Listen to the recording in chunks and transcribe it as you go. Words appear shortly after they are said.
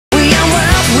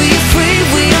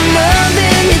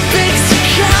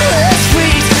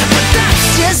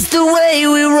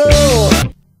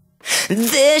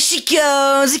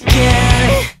goes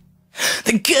again.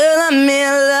 The girl I'm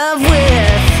in love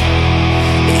with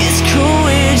is cool,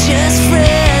 we're just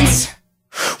friends.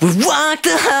 We walk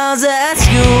the halls at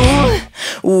school,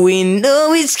 we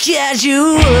know it's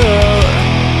casual.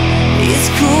 It's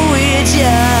cool, we're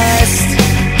just,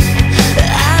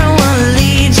 I don't wanna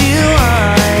lead you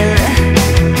on,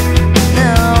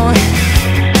 no.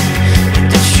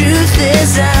 The truth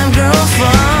is I'm grown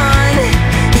fond,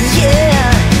 yeah.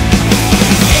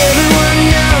 Everyone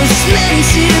knows it's meant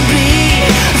to be,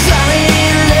 falling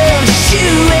in love, just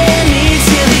you and me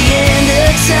till the end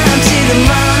of time, till the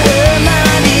mind her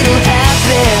mind, it'll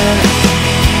happen.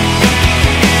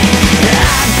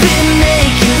 I've been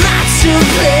making lots of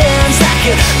plans, like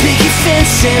a picket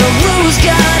fence and a rose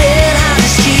garden. I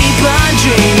just keep on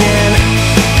dreaming,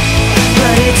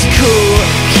 but it's cool,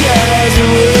 'cause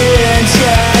we're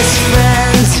just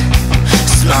friends.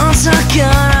 Small talk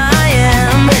on I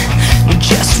am,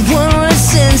 just one-word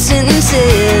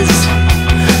sentences.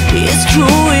 It's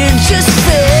cool, we're just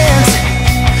friends.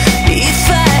 If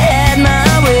I had my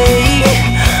way,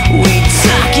 we'd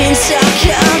talk and talk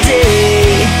all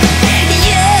day.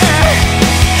 Yeah,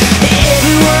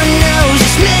 everyone knows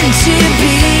it's meant to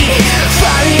be,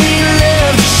 falling in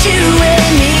love, just you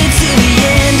and me till the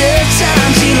end of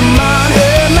time, till I'm on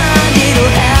her mind,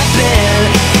 it'll happen.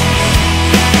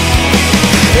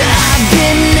 I've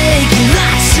been making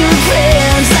lots of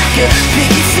plans, like a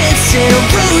picket fence and a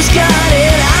rose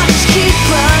garden. I just keep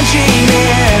on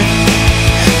dreaming,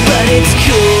 but it's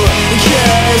cool,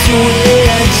 'cause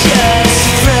we're just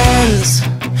friends.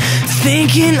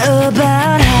 Thinking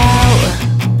about how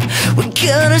we're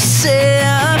gonna say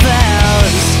our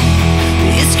vows.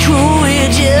 It's cool,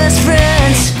 we're just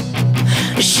friends.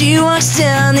 She walks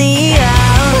down the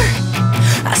aisle,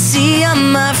 I see all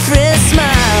my friends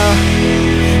smile,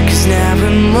 'cause now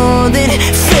we're more than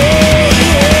friends.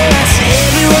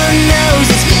 Everyone knows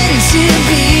it's meant to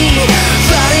be,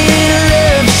 falling in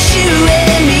love, just you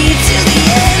and me till the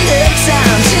end of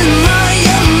time, till tomorrow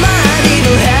your mind,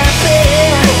 it'll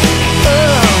happen.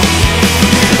 Oh,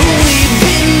 we've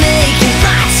been making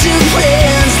lots of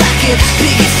plans, like a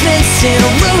picket fence and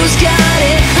a rose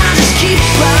garden. I just keep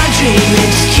on dreaming,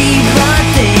 just keep on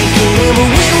thinking of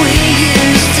when we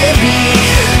used to be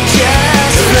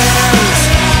just friends.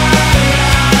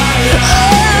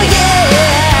 Oh yeah.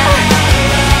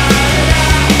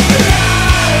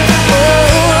 Oh,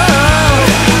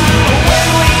 when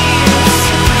we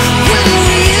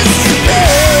used to be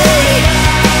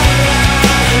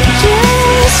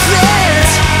just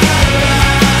friends.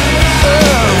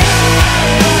 Oh,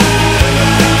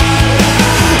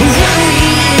 when we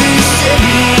used to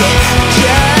be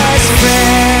just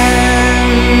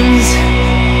friends.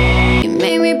 You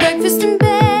made me breakfast in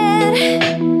bed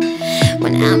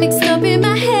when I'm mixed up in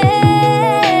my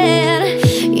head.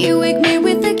 You wake me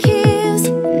with a kiss,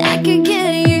 and I could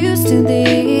get used to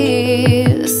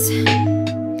this.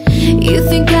 You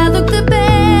think I look the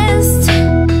best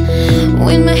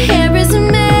when my hair is a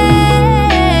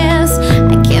mess.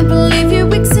 I can't believe you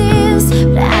exist,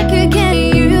 but I could get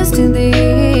used to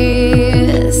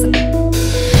this,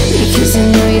 because I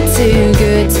know you're too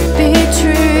good to be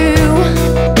true.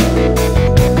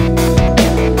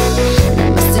 I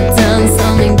must have done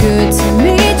something good to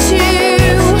meet you,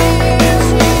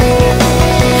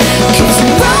 'cause you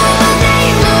wrote my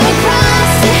name all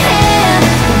across your hand,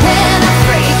 but when I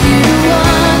break you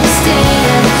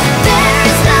understand, there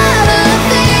is not a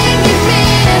thing you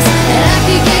miss, and I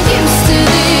could get used to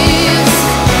this.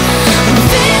 I'm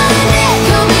feeling it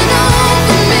coming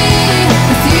over me,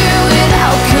 with you it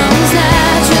all comes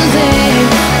naturally.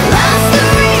 Lost the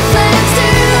reflex to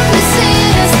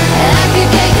resist, and I could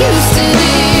get used to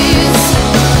this.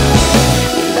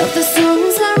 You love the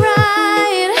songs I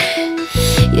write,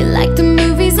 you like the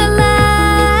movies I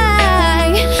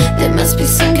like. There must be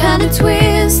some kind of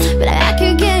twist, but I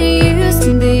could get used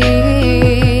to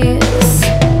this,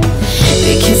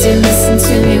 because you listen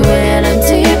to me when I'm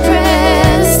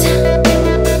depressed.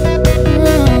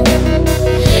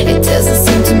 It doesn't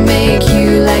seem to make you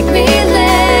like me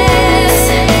less.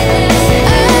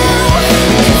 Oh,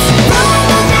 'cause you wrote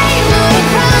my name all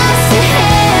across your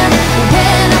hand, but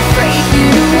when I break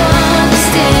you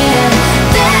understand,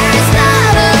 there is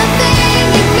not a thing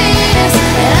you miss,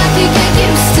 and I could get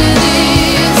used to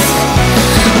this.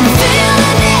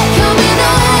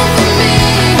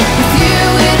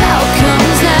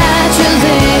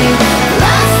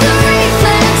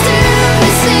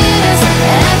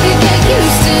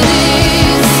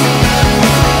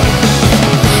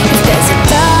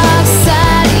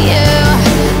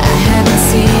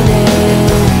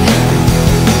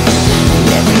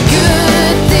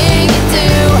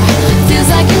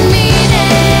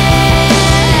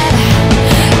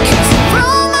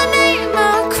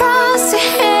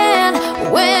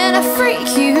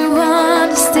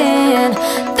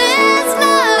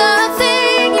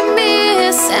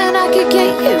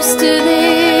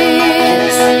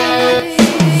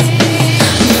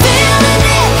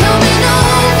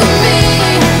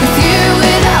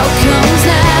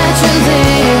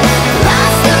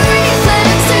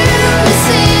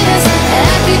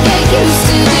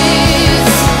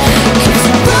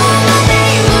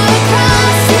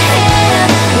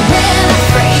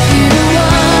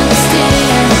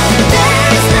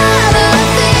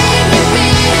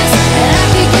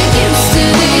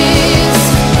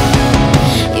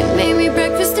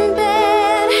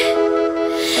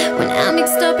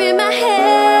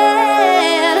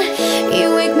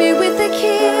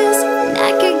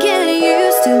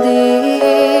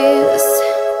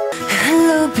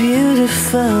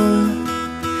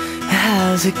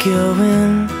 how's it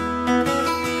going?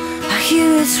 I hear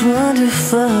it's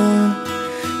wonderful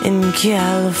in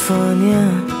California.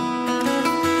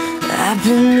 I've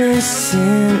been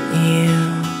missing you.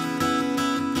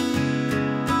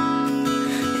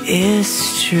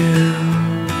 It's true.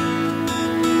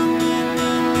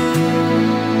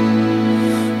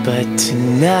 But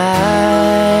tonight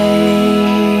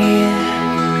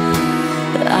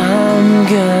I'm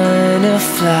gonna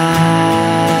fly.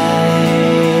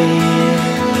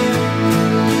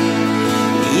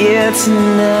 Yeah,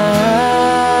 tonight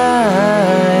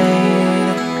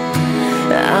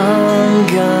I'm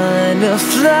gonna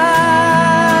fly.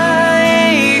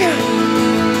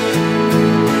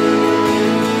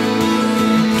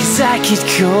 'Cause I could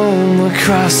come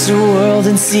across the world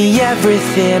and see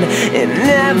everything and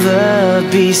never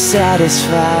be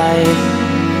satisfied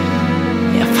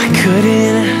if I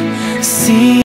couldn't see